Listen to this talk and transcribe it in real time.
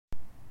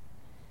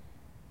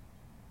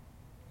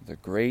The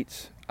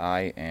great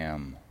I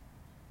Am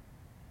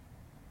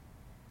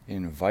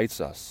invites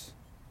us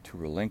to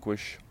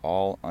relinquish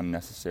all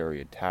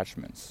unnecessary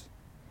attachments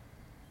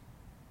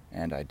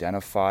and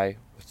identify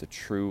with the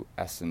true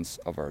essence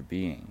of our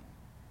being,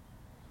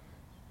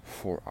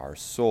 for our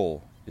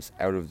soul is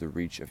out of the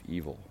reach of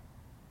evil.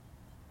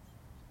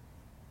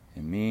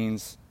 It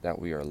means that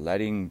we are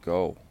letting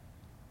go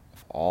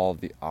of all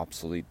the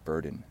obsolete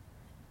burden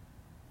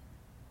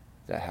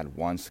that had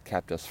once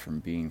kept us from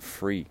being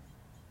free,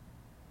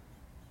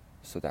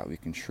 so that we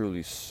can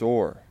truly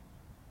soar,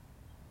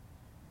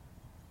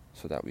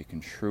 so that we can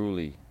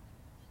truly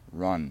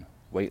run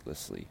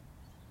weightlessly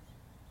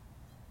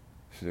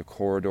through the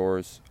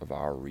corridors of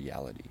our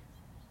reality.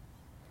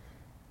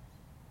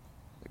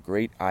 The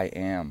great I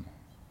Am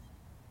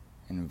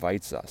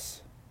invites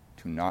us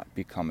to not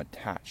become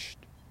attached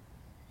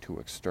to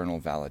external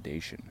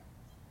validation,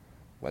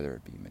 whether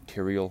it be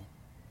material,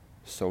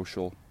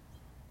 social,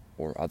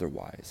 or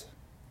otherwise.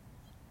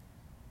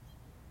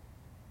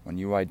 When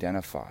you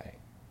identify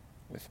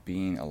with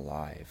being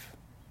alive,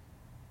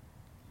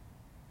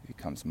 it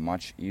becomes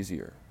much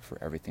easier for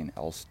everything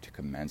else to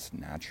commence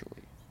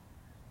naturally.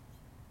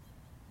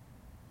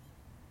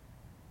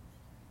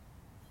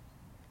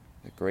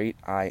 The great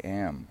I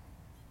Am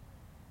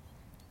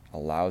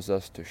allows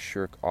us to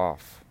shirk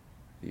off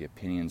the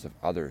opinions of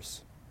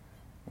others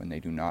when they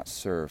do not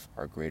serve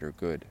our greater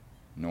good,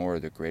 nor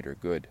the greater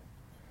good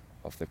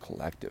of the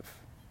collective.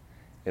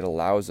 It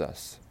allows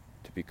us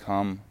to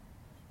become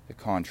the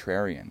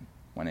contrarian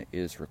when it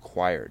is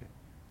required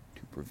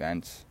to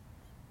prevent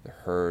the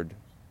herd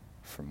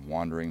from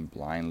wandering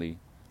blindly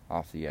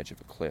off the edge of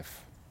a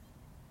cliff.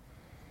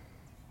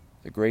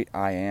 The great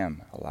I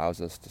Am allows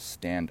us to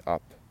stand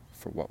up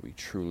for what we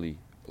truly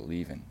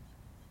believe in.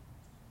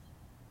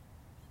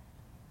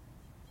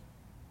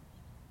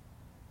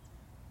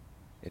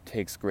 It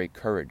takes great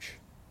courage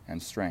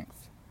and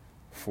strength,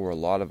 for a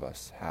lot of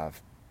us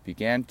have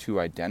began to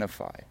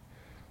identify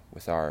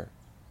with our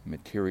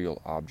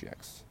material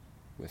objects,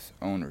 with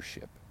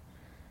ownership,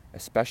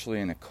 especially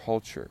in a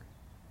culture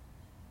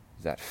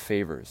that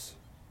favors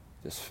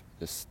this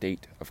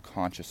state of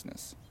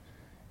consciousness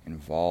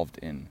involved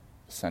in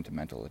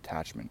sentimental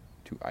attachment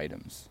to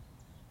items.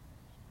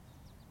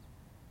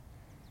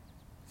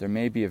 There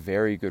may be a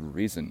very good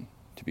reason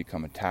to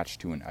become attached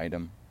to an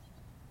item,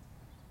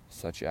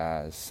 such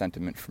as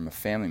sentiment from a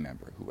family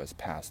member who has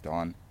passed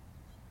on.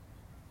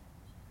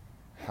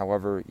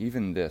 However,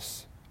 even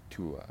this,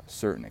 to a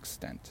certain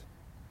extent,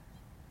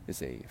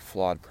 is a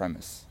flawed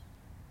premise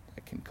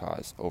that can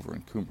cause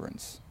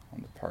over-encumbrance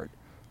on the part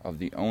of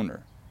the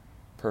owner.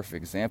 Perfect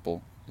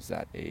example is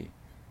that a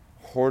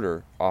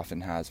hoarder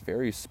often has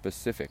very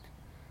specific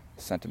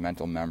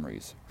sentimental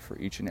memories for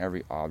each and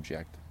every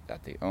object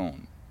that they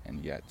own,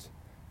 and yet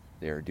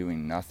they are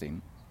doing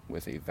nothing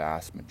with a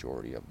vast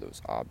majority of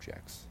those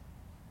objects.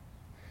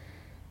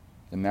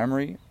 The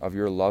memory of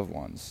your loved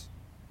ones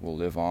will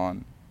live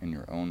on in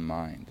your own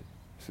mind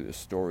through the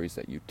stories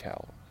that you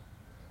tell.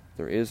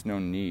 There is no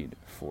need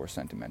for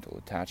sentimental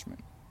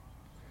attachment.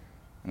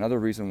 Another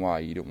reason why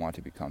you don't want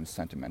to become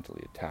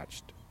sentimentally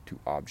attached to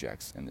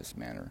objects in this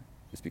manner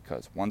is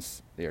because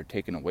once they are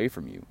taken away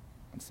from you,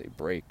 once they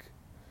break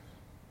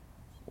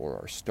or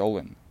are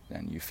stolen,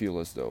 then you feel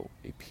as though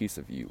a piece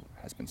of you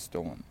has been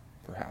stolen.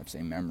 Perhaps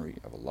a memory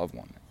of a loved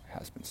one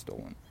has been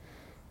stolen.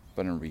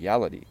 But in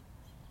reality,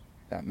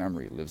 that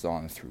memory lives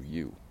on through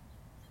you,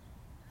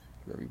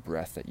 through every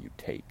breath that you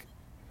take.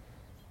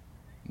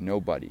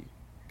 Nobody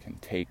can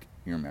take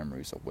your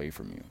memories away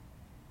from you.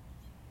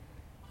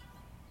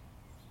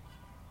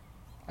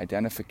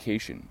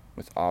 Identification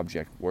with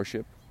object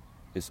worship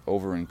is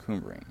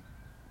over-encumbering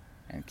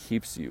and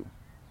keeps you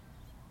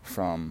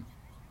from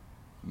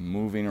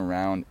moving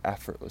around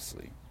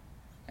effortlessly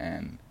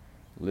and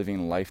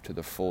living life to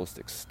the fullest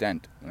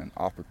extent. When an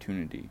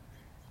opportunity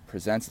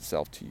presents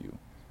itself to you,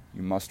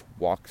 you must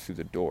walk through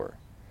the door.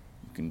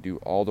 You can do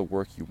all the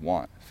work you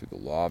want through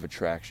the law of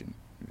attraction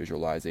and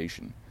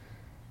visualization,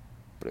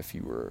 but if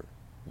you were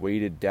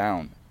weighted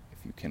down,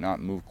 if you cannot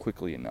move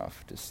quickly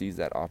enough to seize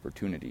that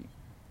opportunity,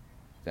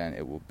 then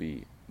it will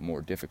be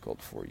more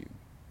difficult for you.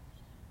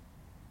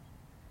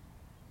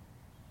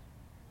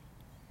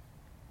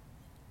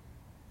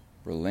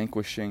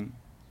 Relinquishing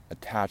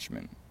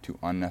attachment to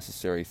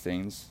unnecessary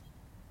things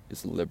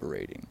is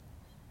liberating.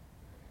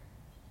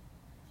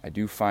 I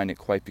do find it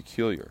quite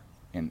peculiar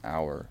in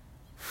our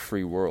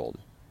free world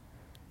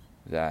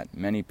that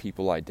many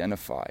people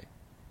identify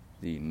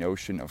the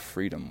notion of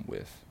freedom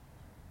with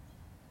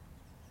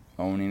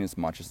owning as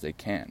much as they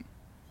can,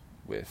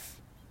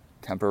 with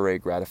temporary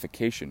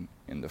gratification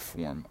in the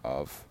form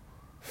of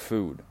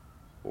food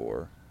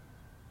or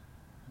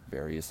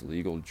various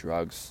legal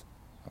drugs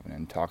of an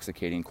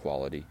intoxicating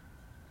quality.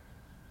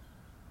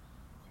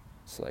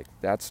 It's like,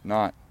 that's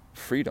not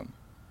freedom.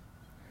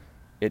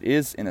 It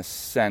is in a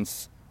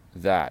sense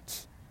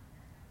that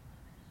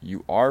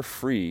you are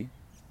free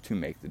to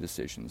make the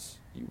decisions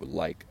you would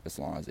like as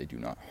long as they do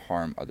not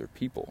harm other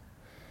people.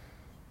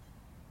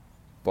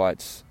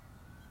 But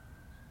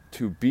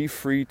To be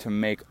free to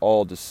make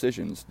all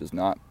decisions does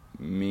not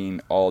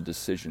mean all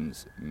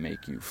decisions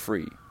make you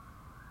free.